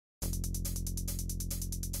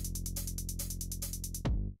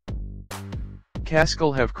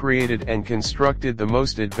Kaskal have created and constructed the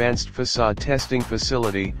most advanced facade testing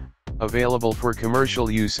facility, available for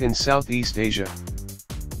commercial use in Southeast Asia.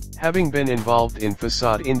 Having been involved in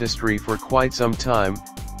facade industry for quite some time,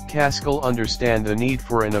 Kaskal understand the need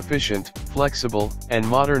for an efficient, flexible, and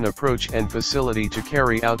modern approach and facility to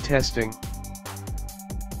carry out testing.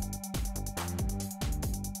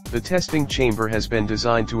 The testing chamber has been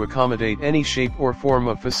designed to accommodate any shape or form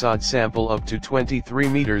of facade sample up to 23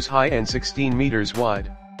 meters high and 16 meters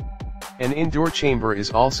wide. An indoor chamber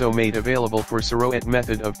is also made available for Façade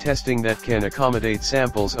method of testing that can accommodate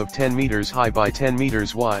samples of 10 meters high by 10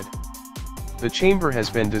 meters wide. The chamber has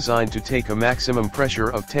been designed to take a maximum pressure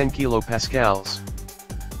of 10 kilopascals.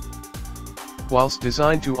 Whilst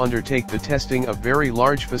designed to undertake the testing of very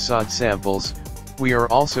large facade samples, we are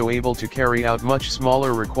also able to carry out much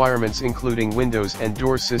smaller requirements including windows and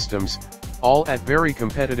door systems, all at very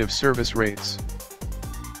competitive service rates.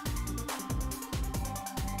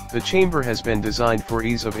 The chamber has been designed for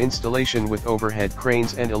ease of installation with overhead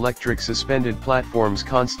cranes and electric suspended platforms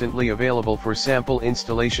constantly available for sample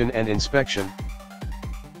installation and inspection.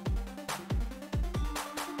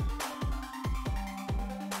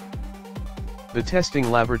 The testing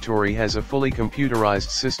laboratory has a fully computerized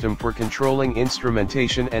system for controlling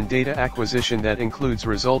instrumentation and data acquisition that includes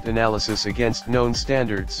result analysis against known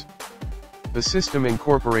standards. The system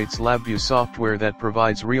incorporates LabVIEW software that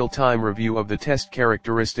provides real-time review of the test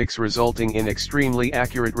characteristics, resulting in extremely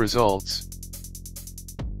accurate results.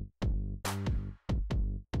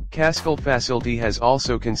 Kaskal facility has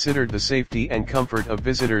also considered the safety and comfort of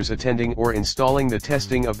visitors attending or installing the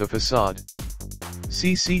testing of the facade.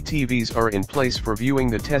 CCTVs are in place for viewing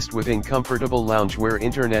the test within comfortable lounge where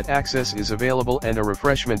internet access is available and a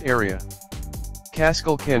refreshment area.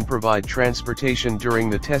 Kaskal can provide transportation during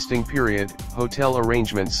the testing period. Hotel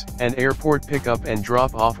arrangements and airport pickup and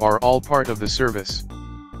drop-off are all part of the service.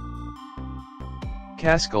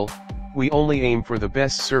 Kaskal, we only aim for the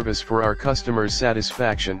best service for our customers'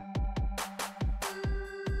 satisfaction.